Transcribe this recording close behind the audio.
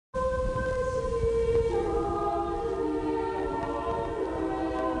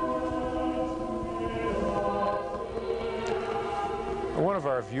of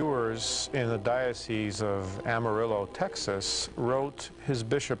our viewers in the Diocese of Amarillo, Texas, wrote his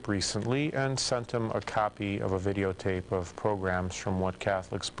bishop recently and sent him a copy of a videotape of programs from What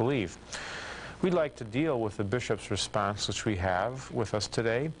Catholics Believe. We'd like to deal with the bishop's response, which we have with us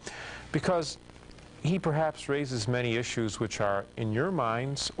today, because he perhaps raises many issues which are in your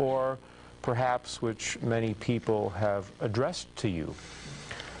minds, or perhaps which many people have addressed to you.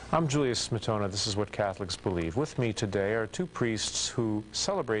 I'm Julius Smetona. This is What Catholics Believe. With me today are two priests who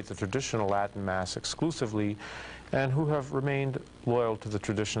celebrate the traditional Latin Mass exclusively and who have remained loyal to the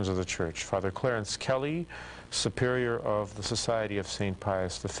traditions of the Church. Father Clarence Kelly, Superior of the Society of St.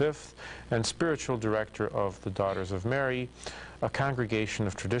 Pius V and Spiritual Director of the Daughters of Mary, a congregation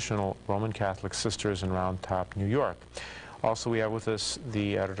of traditional Roman Catholic sisters in Round Top, New York. Also, we have with us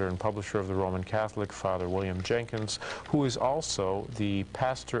the editor and publisher of the Roman Catholic, Father William Jenkins, who is also the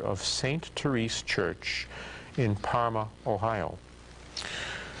pastor of St. Therese Church in Parma, Ohio.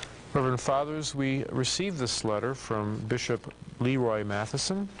 Reverend Fathers, we received this letter from Bishop Leroy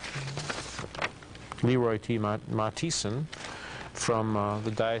Matheson, Leroy T. Matheson, from the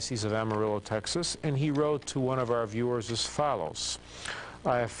Diocese of Amarillo, Texas, and he wrote to one of our viewers as follows.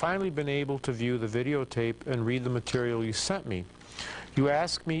 I have finally been able to view the videotape and read the material you sent me. You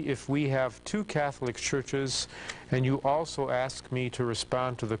ask me if we have two Catholic churches, and you also ask me to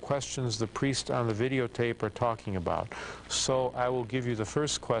respond to the questions the priests on the videotape are talking about. So I will give you the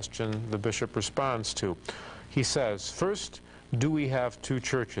first question the bishop responds to. He says, first, do we have two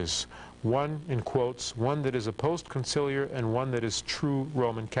churches? One, in quotes, one that is a post-conciliar and one that is true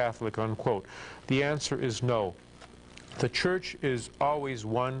Roman Catholic, unquote. The answer is no. The Church is always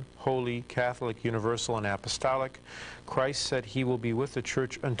one, holy, Catholic, universal, and apostolic. Christ said he will be with the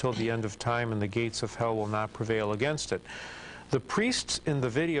Church until the end of time, and the gates of hell will not prevail against it. The priests in the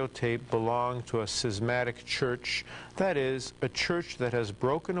videotape belong to a schismatic church, that is, a church that has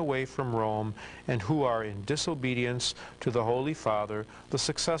broken away from Rome and who are in disobedience to the Holy Father, the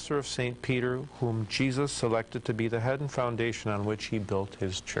successor of St. Peter, whom Jesus selected to be the head and foundation on which he built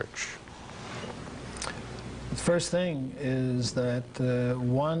his church. The first thing is that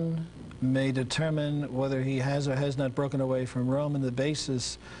one may determine whether he has or has not broken away from Rome on the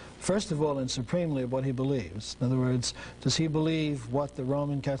basis, first of all and supremely, of what he believes. In other words, does he believe what the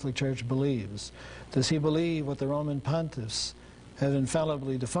Roman Catholic Church believes? Does he believe what the Roman pontiffs have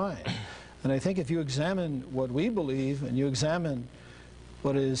infallibly defined? And I think if you examine what we believe and you examine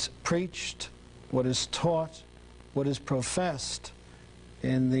what is preached, what is taught, what is professed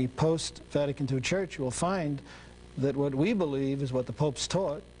in the post-Vatican II Church, you will find that what we believe is what the popes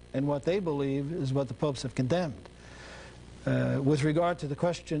taught, and what they believe is what the popes have condemned. With regard to the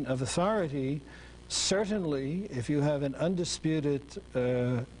question of authority, certainly if you have an undisputed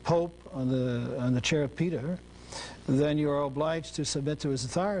pope on the chair of Peter, then you are obliged to submit to his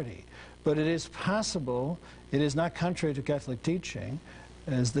authority. But it is possible, it is not contrary to Catholic teaching,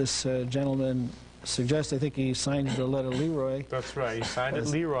 as this gentleman suggests. I think he signed the letter Leroy. That's right, he signed it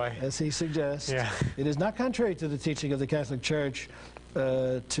Leroy. As he suggests. Yeah. It is not contrary to the teaching of the Catholic Church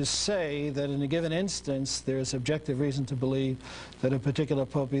to say that in a given instance there is objective reason to believe that a particular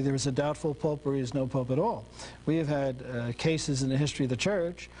pope either is a doubtful pope or he is no pope at all. We have had cases in the history of the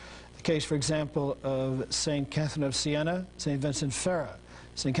Church, the case, for example, of St. Catherine of Siena, St. Vincent Ferrer.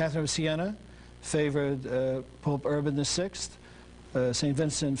 St. Catherine of Siena favored Pope Urban VI. St.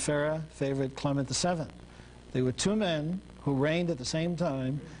 Vincent Ferrer favored Clement VII. They were two men who reigned at the same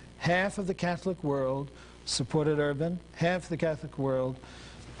time. Half of the Catholic world supported Urban, half the Catholic world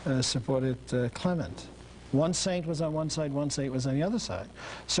supported Clement. One saint was on one side, one saint was on the other side.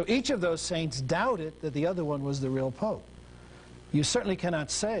 So each of those saints doubted that the other one was the real pope. You certainly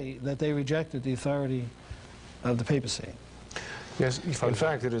cannot say that they rejected the authority of the papacy. Yes, in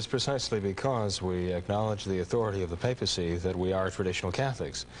fact, it is precisely because we acknowledge the authority of the papacy that we are traditional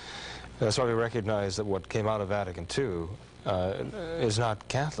Catholics. That's why we recognize that what came out of Vatican II is not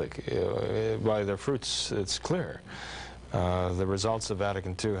Catholic. By their fruits, it's clear. The results of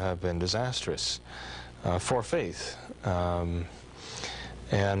Vatican II have been disastrous for faith. And,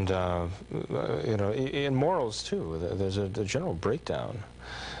 you know, in morals, too, there's a general breakdown.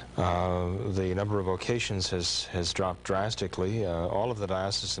 The number of vocations has dropped drastically. All of the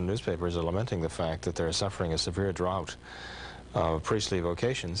diocesan newspapers are lamenting the fact that they're suffering a severe drought of priestly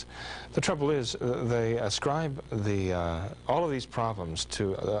vocations. The trouble is, they ascribe all of these problems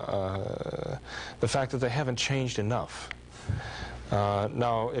to the fact that they haven't changed enough.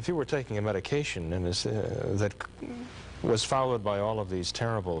 Now, if you were taking a medication and was followed by all of these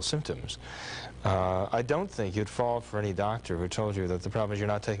terrible symptoms, I don't think you'd fall for any doctor who told you that the problem is you're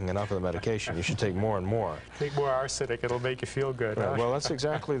not taking enough of the medication. You should take more and more. Take more arsenic, it'll make you feel good. Right. Huh? Well, that's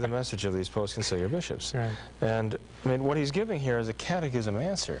exactly the message of these post-conciliar bishops. Right. And I mean, what he's giving here is a catechism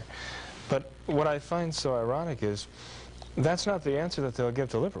answer. But what I find so ironic is that's not the answer that they'll give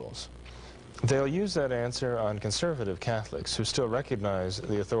to liberals. They'll use that answer on conservative Catholics who still recognize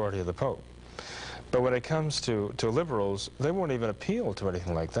the authority of the Pope. But when it comes to liberals, they won't even appeal to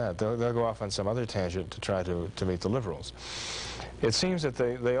anything like that. They'll go off on some other tangent to try to meet the liberals. It seems that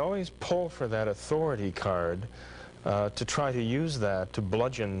they always pull for that authority card to try to use that to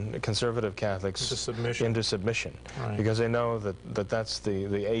bludgeon conservative Catholics into submission. Right. Because they know that's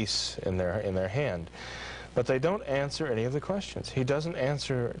the ace in their hand. But they don't answer any of the questions. He doesn't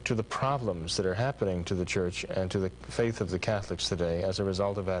answer to the problems that are happening to the Church and to the faith of the Catholics today as a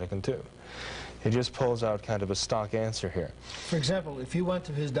result of Vatican II. He just pulls out kind of a stock answer here. For example, if you went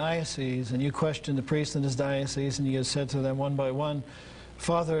to his diocese and you questioned the priest in his diocese and you said to them one by one,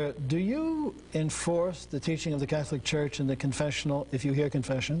 Father, do you enforce the teaching of the Catholic Church in the confessional, if you hear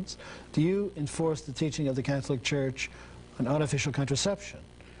confessions? Do you enforce the teaching of the Catholic Church on artificial contraception?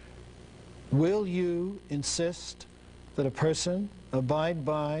 Will you insist that a person abide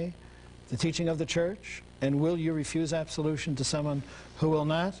by the teaching of the Church, and will you refuse absolution to someone who will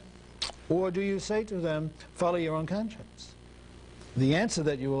not? Or do you say to them, follow your own conscience? The answer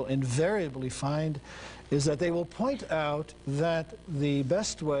that you will invariably find is that they will point out that the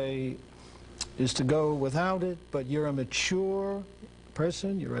best way is to go without it, but you're a mature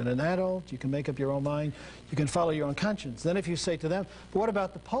person, you're an adult, you can make up your own mind, you can follow your own conscience. Then if you say to them, but what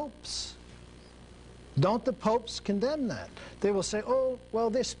about the popes? Don't the popes condemn that? They will say, oh, well,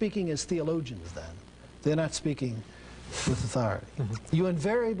 they're speaking as theologians then. They're not speaking with authority. You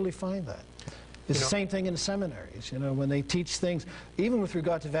invariably find that. It's the same thing in the seminaries, when they teach things, even with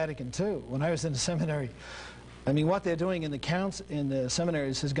regard to Vatican II. When I was in the seminary, I mean, what they're doing in the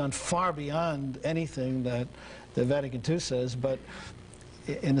seminaries has gone far beyond anything that Vatican II says, but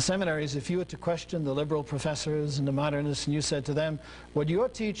in the seminaries, if you were to question the liberal professors and the modernists and you said to them, what you're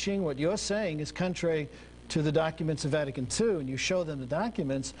teaching, what you're saying is contrary to the documents of Vatican II, and you show them the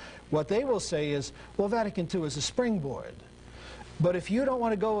documents, what they will say is, well, Vatican II is a springboard. But if you don't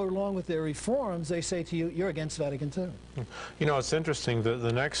want to go along with their reforms, they say to you, you're against Vatican II. It's interesting,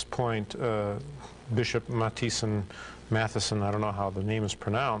 the next point, Bishop Matheson, I don't know how the name is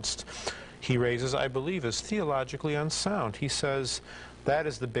pronounced, he raises, I believe, is theologically unsound. He says, that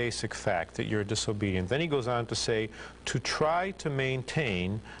is the basic fact, that you're disobedient. Then he goes on to say, to try to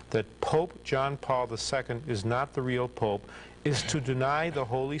maintain that Pope John Paul II is not the real Pope is to deny the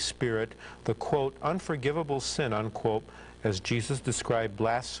Holy Spirit the, quote, unforgivable sin, unquote, as Jesus described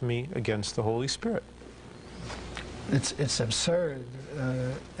blasphemy against the Holy Spirit. It's absurd.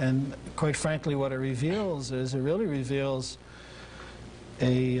 And quite frankly, what it reveals is, it really reveals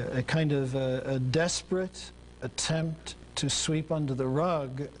a kind of a desperate attempt to sweep under the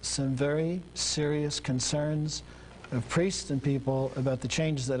rug some very serious concerns of priests and people about the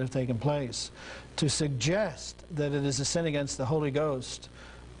changes that have taken place. To suggest that it is a sin against the Holy Ghost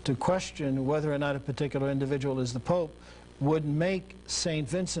to question whether or not a particular individual is the Pope would make St.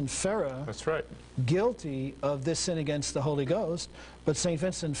 Vincent Ferrer guilty of this sin against the Holy Ghost, but St.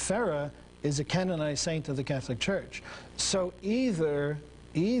 Vincent Ferrer is a canonized saint of the Catholic Church. So either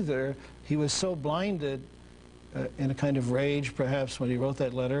he was so blinded in a kind of rage, perhaps, when he wrote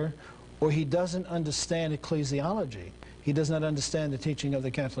that letter, or he doesn't understand ecclesiology. He does not understand the teaching of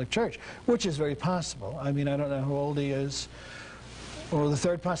the Catholic Church, which is very possible. I mean, I don't know how old he is. Or the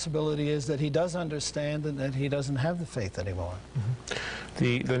third possibility is that he does understand and that he doesn't have the faith anymore.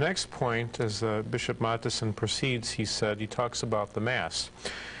 The next point, as Bishop Matheson proceeds, he talks about the Mass.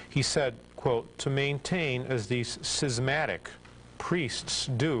 He said, quote, to maintain, as these schismatic priests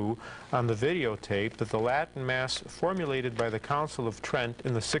do on the videotape, that the Latin Mass formulated by the Council of Trent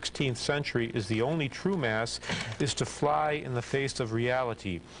in the 16th century is the only true Mass, is to fly in the face of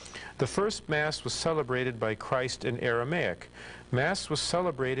reality. The first Mass was celebrated by Christ in Aramaic. Mass was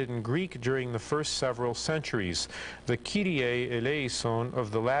celebrated in Greek during the first several centuries. The Kyrie eleison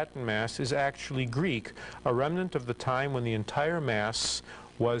of the Latin Mass is actually Greek, a remnant of the time when the entire Mass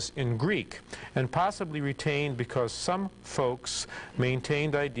was in Greek, and possibly retained because some folks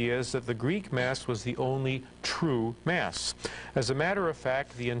maintained ideas that the Greek Mass was the only true Mass. As a matter of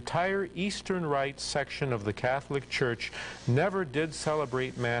fact, the entire Eastern Rite section of the Catholic Church never did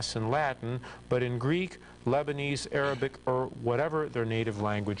celebrate Mass in Latin, but in Greek, Lebanese, Arabic, or whatever their native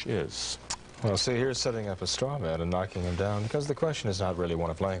language is. Well, see, here's setting up a straw man and knocking him down, because the question is not really one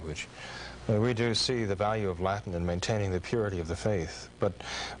of language. We do see the value of Latin in maintaining the purity of the faith, but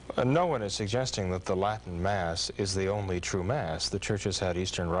no one is suggesting that the Latin Mass is the only true Mass. The Church has had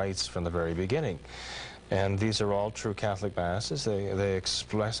Eastern rites from the very beginning, and these are all true Catholic Masses. They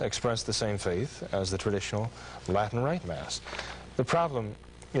express the same faith as the traditional Latin Rite Mass. The problem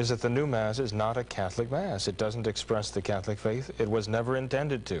is that the new Mass is not a Catholic Mass. It doesn't express the Catholic faith. It was never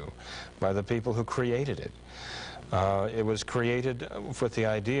intended to by the people who created it. It was created with the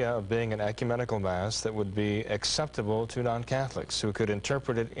idea of being an ecumenical Mass that would be acceptable to non-Catholics who could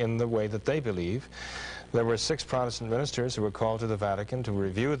interpret it in the way that they believe. There were 6 Protestant ministers who were called to the Vatican to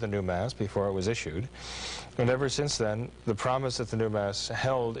review the new Mass before it was issued. And ever since then, the promise that the new Mass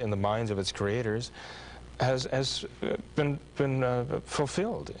held in the minds of its creators has been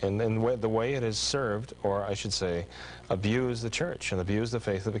fulfilled in the way it has served, or I should say, abused the Church and abused the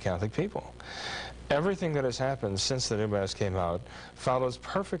faith of the Catholic people. Everything that has happened since the new Mass came out follows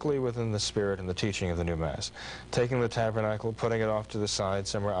perfectly within the spirit and the teaching of the new Mass. Taking the tabernacle, putting it off to the side,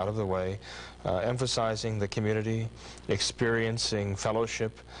 somewhere out of the way, emphasizing the community, experiencing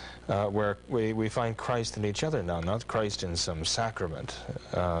fellowship, where we find Christ in each other now, not Christ in some sacrament,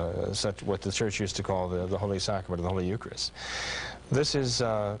 such what the Church used to call the Holy Sacrament, or the Holy Eucharist. This is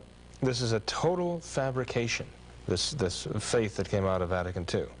a total fabrication. This faith that came out of Vatican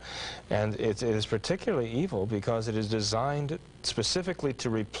II. And it is particularly evil because it is designed specifically to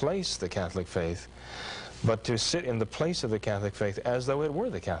replace the Catholic faith, but to sit in the place of the Catholic faith as though it were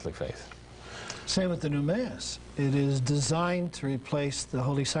the Catholic faith. Same with the new Mass. It is designed to replace the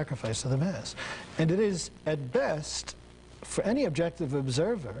holy sacrifice of the Mass. And it is, at best, for any objective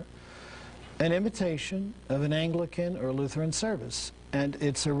observer, an imitation of an Anglican or Lutheran service. And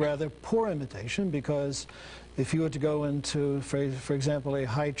it's a rather poor imitation, because if you were to go into, for example, a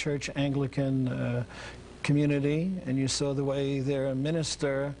high church Anglican community, and you saw the way their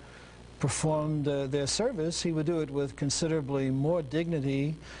minister performed their service, he would do it with considerably more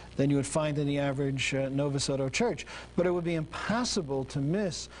dignity than you would find in the average Novus Ordo church. But it would be impossible to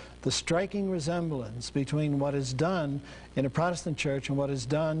miss the striking resemblance between what is done in a Protestant church and what is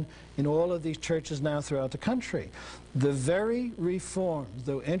done in all of these churches now throughout the country. The very reforms,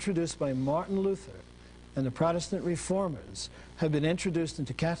 though introduced by Martin Luther and the Protestant reformers, have been introduced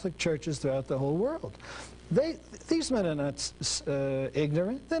into Catholic churches throughout the whole world. These men are not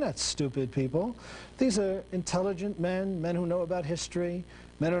ignorant. They're not stupid people. These are intelligent men who know about history,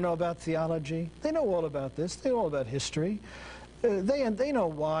 men who know about theology. They know all about this. They know all about history. They know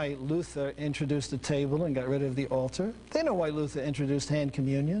why Luther introduced the table and got rid of the altar. They know why Luther introduced hand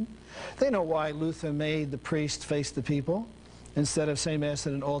communion. They know why Luther made the priest face the people instead of saying Mass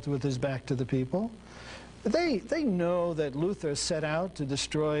at an altar with his back to the people. They know that Luther set out to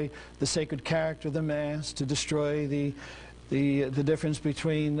destroy the sacred character of the Mass, to destroy the difference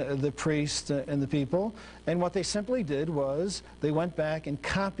between the priest and the people. And what they simply did was they went back and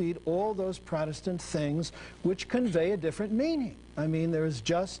copied all those Protestant things which convey a different meaning. I mean, there is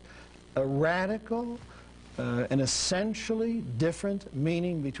just a radical, an essentially different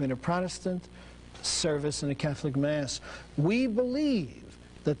meaning between a Protestant service and a Catholic Mass. We believe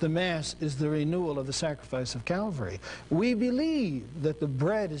that the Mass is the renewal of the sacrifice of Calvary. We believe that the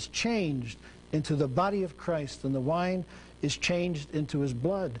bread is changed into the body of Christ and the wine is changed into his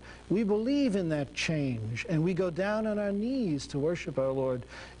blood. We believe in that change, and we go down on our knees to worship our Lord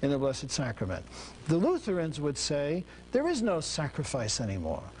in the Blessed Sacrament. The Lutherans would say there is no sacrifice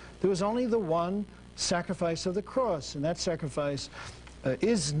anymore. There was only the one sacrifice of the cross, and that sacrifice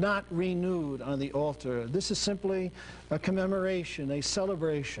is not renewed on the altar. This is simply a commemoration, a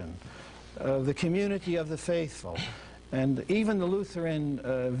celebration of the community of the faithful. And even the Lutheran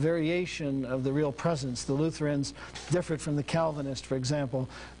variation of the real presence, the Lutherans differed from the Calvinists, for example.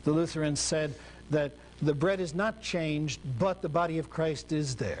 The Lutherans said that the bread is not changed, but the body of Christ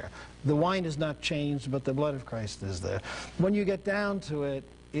is there. The wine is not changed, but the blood of Christ is there. When you get down to it,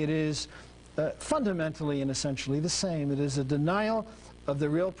 it is fundamentally and essentially the same. It is a denial of the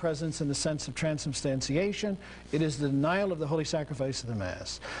real presence in the sense of transubstantiation. It is the denial of the holy sacrifice of the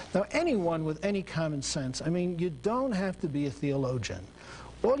Mass. Now, anyone with any common sense, I mean, you don't have to be a theologian.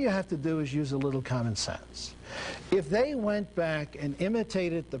 All you have to do is use a little common sense. If they went back and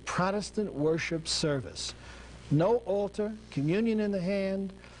imitated the Protestant worship service, no altar, communion in the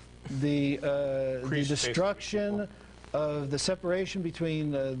hand, the destruction of the separation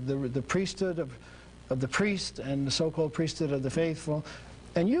between the priesthood of the priest and the so-called priesthood of the faithful,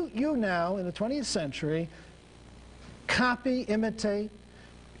 and you now, in the 20th century, copy, imitate,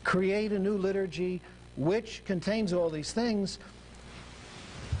 create a new liturgy which contains all these things.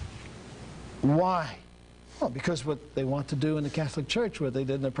 Why? Well, because what they want to do in the Catholic Church, what they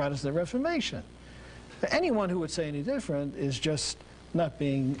did in the Protestant Reformation. Anyone who would say any different is just not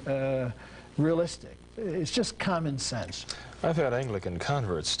being realistic. It's just common sense. I've had Anglican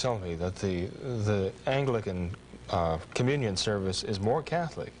converts tell me that the Anglican communion service is more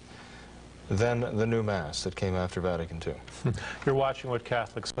Catholic than the new Mass that came after Vatican II. You're watching What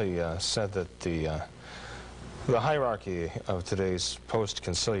Catholics... They said that the hierarchy of today's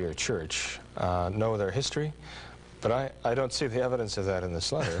post-conciliar church know their history, but I don't see the evidence of that in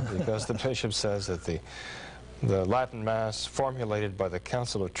this letter, because the bishop says that the Latin Mass formulated by the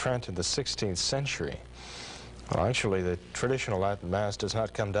Council of Trent in the 16th century. Well, actually, the traditional Latin Mass does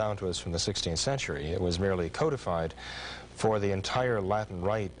not come down to us from the 16th century. It was merely codified for the entire Latin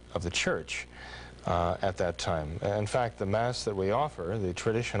rite of the Church at that time. In fact, the Mass that we offer, the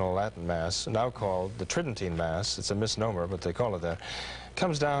traditional Latin Mass, now called the Tridentine Mass, it's a misnomer, but they call it that,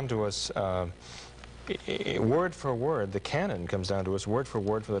 comes down to us word for word. The canon comes down to us word for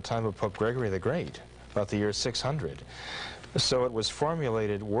the time of Pope Gregory the Great, about the year 600. So it was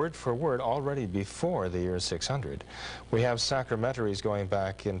formulated word for word already before the year 600. We have sacramentaries going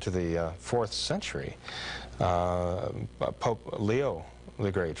back into the 4th century. Pope Leo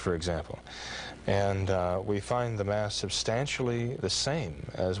the Great, for example. And we find the Mass substantially the same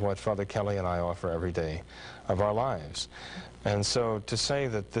as what Father Kelly and I offer every day of our lives. And so to say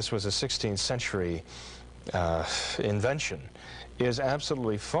that this was a 16th century invention is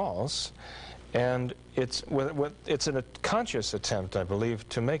absolutely false. And it's a conscious attempt, I believe,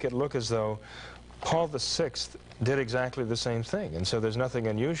 to make it look as though Paul VI did exactly the same thing. And so there's nothing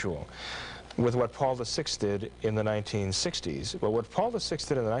unusual with what Paul VI did in the 1960s. Well, what Paul VI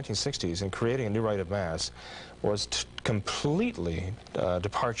did in the 1960s in creating a new rite of Mass was completely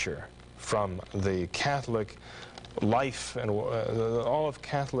departure from the Catholic life and all of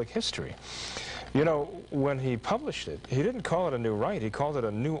Catholic history. You know, when he published it, he didn't call it a new rite, he called it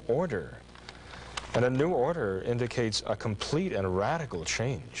a new order. And a new order indicates a complete and radical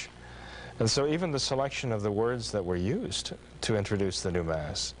change. And so even the selection of the words that were used to introduce the new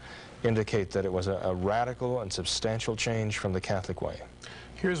Mass indicate that it was a radical and substantial change from the Catholic way.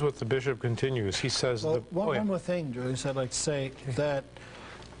 Here's what the bishop continues. He says... Well, one more thing, Joyce, I'd like to say that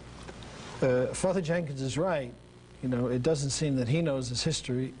Father Jenkins is right. You know, it doesn't seem that he knows his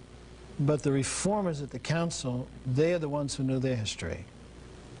history, but the reformers at the council, they are the ones who knew their history.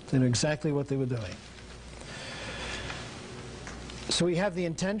 They knew exactly what they were doing. So we have the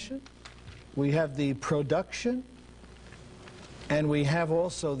intention, we have the production, and we have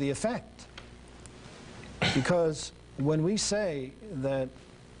also the effect. Because when we say that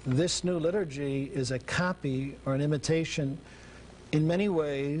this new liturgy is a copy or an imitation in many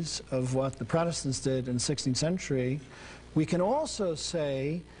ways of what the Protestants did in the 16th century, we can also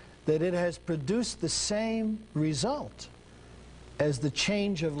say that it has produced the same result as the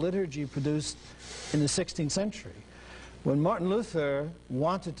change of liturgy produced in the 16th century. When Martin Luther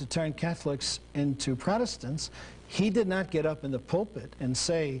wanted to turn Catholics into Protestants, he did not get up in the pulpit and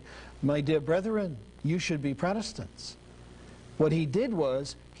say, "My dear brethren, you should be Protestants." What he did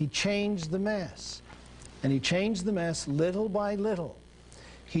was he changed the Mass, and he changed the Mass little by little.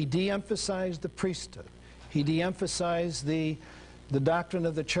 He de-emphasized the priesthood. He de-emphasized the doctrine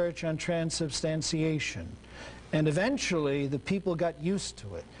of the Church on transubstantiation. And eventually, the people got used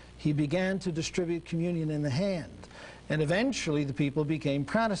to it. He began to distribute communion in the hand. And eventually, the people became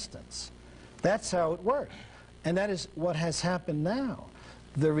Protestants. That's how it worked. And that is what has happened now.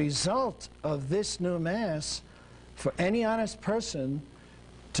 The result of this new Mass, for any honest person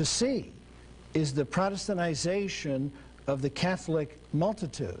to see, is the Protestantization of the Catholic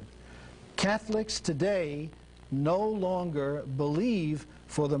multitude. Catholics today no longer believe,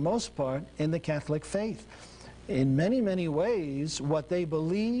 for the most part, in the Catholic faith. In many, many ways, what they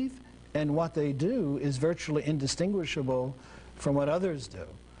believe and what they do is virtually indistinguishable from what others do.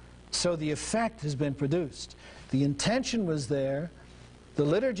 So the effect has been produced. The intention was there, the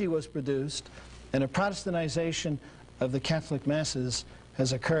liturgy was produced, and a Protestantization of the Catholic masses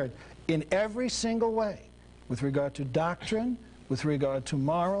has occurred in every single way, with regard to doctrine, with regard to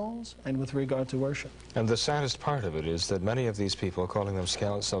morals, and with regard to worship. And the saddest part of it is that many of these people calling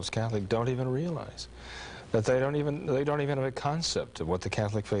themselves Catholic don't even realize that they don't even have a concept of what the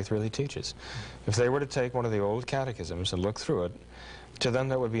Catholic faith really teaches. If they were to take one of the old catechisms and look through it, to them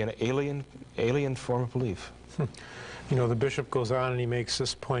that would be an alien form of belief. You know, the bishop goes on and he makes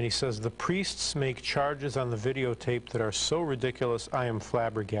this point. He says, "The priests make charges on the videotape that are so ridiculous I am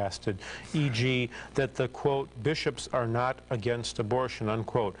flabbergasted, e.g. that the, quote, bishops are not against abortion,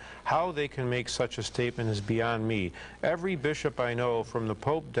 unquote. How they can make such a statement is beyond me. Every bishop I know, from the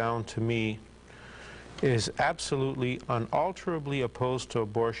Pope down to me, is absolutely, unalterably opposed to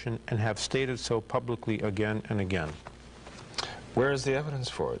abortion and have stated so publicly again and again. Where is the evidence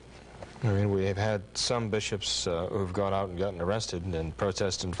for it? I mean, we have had some bishops who've gone out and gotten arrested and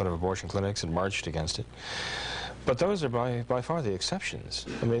protested in front of abortion clinics and marched against it. But those are by far the exceptions.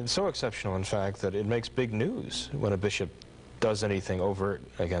 I mean, so exceptional, in fact, that it makes big news when a bishop does anything overt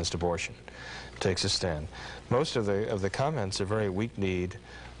against abortion, takes a stand. Most of the comments are very weak-kneed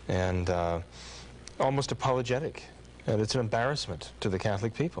and almost apologetic, and it's an embarrassment to the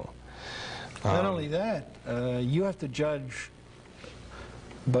Catholic people. Not only that, you have to judge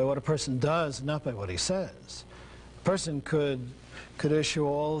by what a person does, not by what he says. A person could issue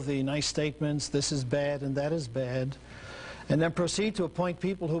all the nice statements, this is bad and that is bad, and then proceed to appoint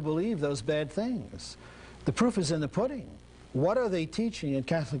people who believe those bad things. The proof is in the pudding. What are they teaching at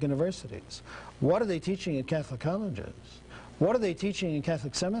Catholic universities? What are they teaching at Catholic colleges? What are they teaching in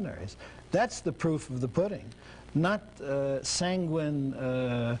Catholic seminaries? That's the proof of the pudding, not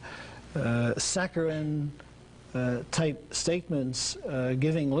sanguine, saccharine type statements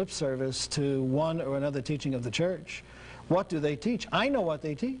giving lip service to one or another teaching of the Church. What do they teach? I know what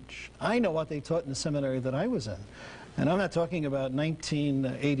they teach. I know what they taught in the seminary that I was in. And I'm not talking about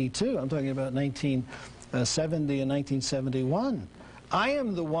 1982. I'm talking about 1970 and 1971. I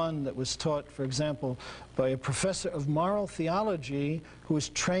am the one that was taught, for example, by a professor of moral theology who was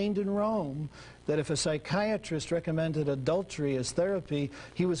trained in Rome, that if a psychiatrist recommended adultery as therapy,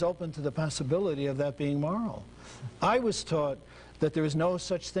 he was open to the possibility of that being moral. I was taught that there is no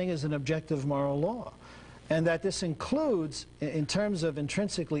such thing as an objective moral law, and that this includes, in terms of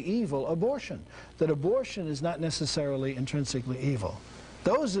intrinsically evil, abortion, that abortion is not necessarily intrinsically evil.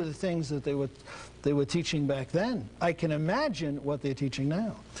 Those are the things that they were teaching back then. I can imagine what they're teaching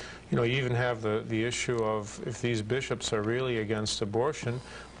now. You know, you even have the issue of, if these bishops are really against abortion,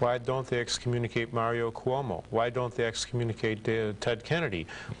 why don't they excommunicate Mario Cuomo? Why don't they excommunicate Ted Kennedy?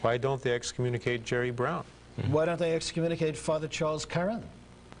 Why don't they excommunicate Jerry Brown? Why don't they excommunicate Father Charles Curran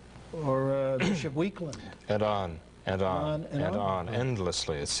or Bishop Weakland? And on. And on, and on,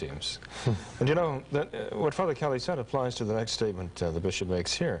 endlessly, it seems. And you know, what Father Kelly said applies to the next statement the bishop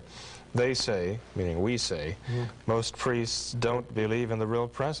makes here. They say, meaning we say, most priests don't believe in the real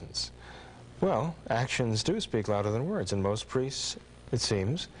presence. Well, actions do speak louder than words, and most priests, it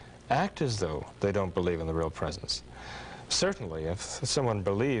seems, act as though they don't believe in the real presence. Certainly, if someone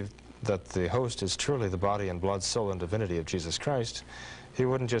believed that the host is truly the body and blood, soul, and divinity of Jesus Christ, he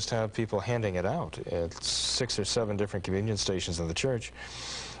wouldn't just have people handing it out at 6 or 7 different communion stations in the church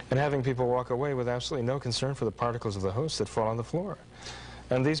and having people walk away with absolutely no concern for the particles of the host that fall on the floor.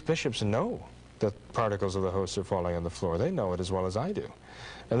 And these bishops know that particles of the host are falling on the floor. They know it as well as I do,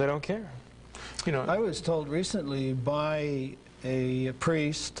 and they don't care. You know, I was told recently by a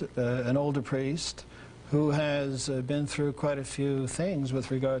priest, an older priest, who has been through quite a few things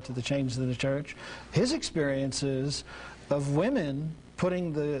with regard to the changes in the church, his experiences of women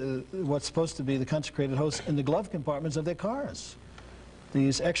putting what's supposed to be the consecrated host in the glove compartments of their cars.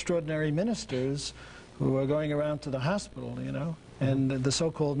 These extraordinary ministers who are going around to the hospital, you know, and the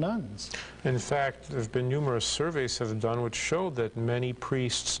so-called nuns. In fact, there have been numerous surveys that have done which show that many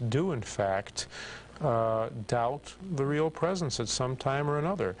priests do, in fact, doubt the real presence at some time or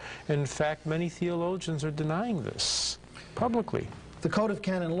another. In fact, many theologians are denying this publicly. The Code of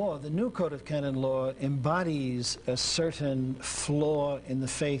Canon Law, the new Code of Canon Law, embodies a certain flaw in the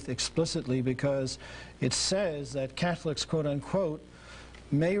faith explicitly, because it says that Catholics, quote unquote,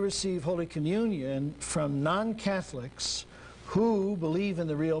 may receive Holy Communion from non-Catholics who believe in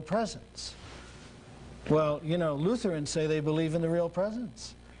the real presence. Well, you know, Lutherans say they believe in the real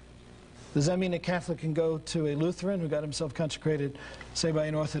presence. Does that mean a Catholic can go to a Lutheran who got himself consecrated, say, by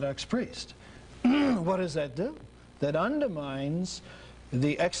an Orthodox priest? What does that do? That undermines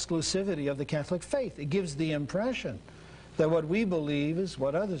the exclusivity of the Catholic faith. It gives the impression that what we believe is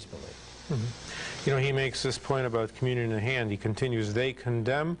what others believe. You know, he makes this point about communion in the hand. He continues, they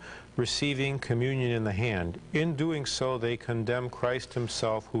condemn receiving communion in the hand. In doing so, they condemn Christ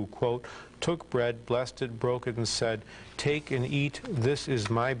himself, who, quote, took bread, blessed it, broke it, and said, take and eat, this is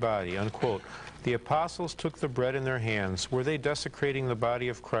my body, unquote. The apostles took the bread in their hands. Were they desecrating the body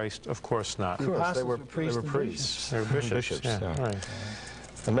of Christ? Of course not. The apostles they were priests. They were bishops. Yeah. Right.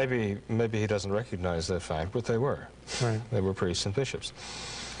 And maybe he doesn't recognize that fact, but they were. Right. They were priests and bishops.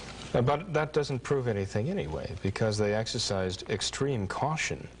 But that doesn't prove anything anyway, because they exercised extreme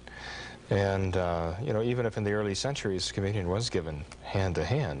caution. And, you know, even if in the early centuries communion was given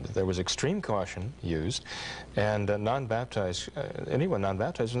hand-to-hand, there was extreme caution used, and non-baptized, anyone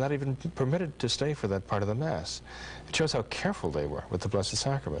non-baptized was not even permitted to stay for that part of the Mass. It shows how careful they were with the Blessed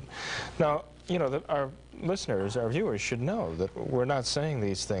Sacrament. Now, you know, that our listeners, our viewers should know that we're not saying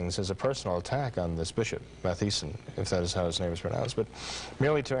these things as a personal attack on this Bishop Mathieson, if that is how his name is pronounced, but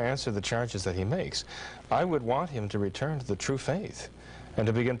merely to answer the charges that he makes. I would want him to return to the true faith and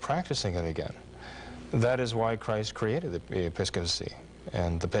to begin practicing it again. That is why Christ created the episcopacy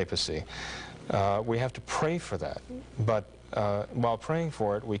and the papacy. We have to pray for that, but while praying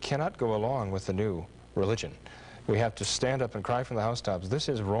for it, we cannot go along with the new religion. We have to stand up and cry from the housetops, this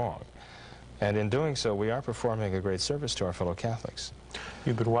is wrong. And in doing so, we are performing a great service to our fellow Catholics.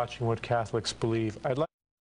 You've been watching What Catholics Believe. I'd like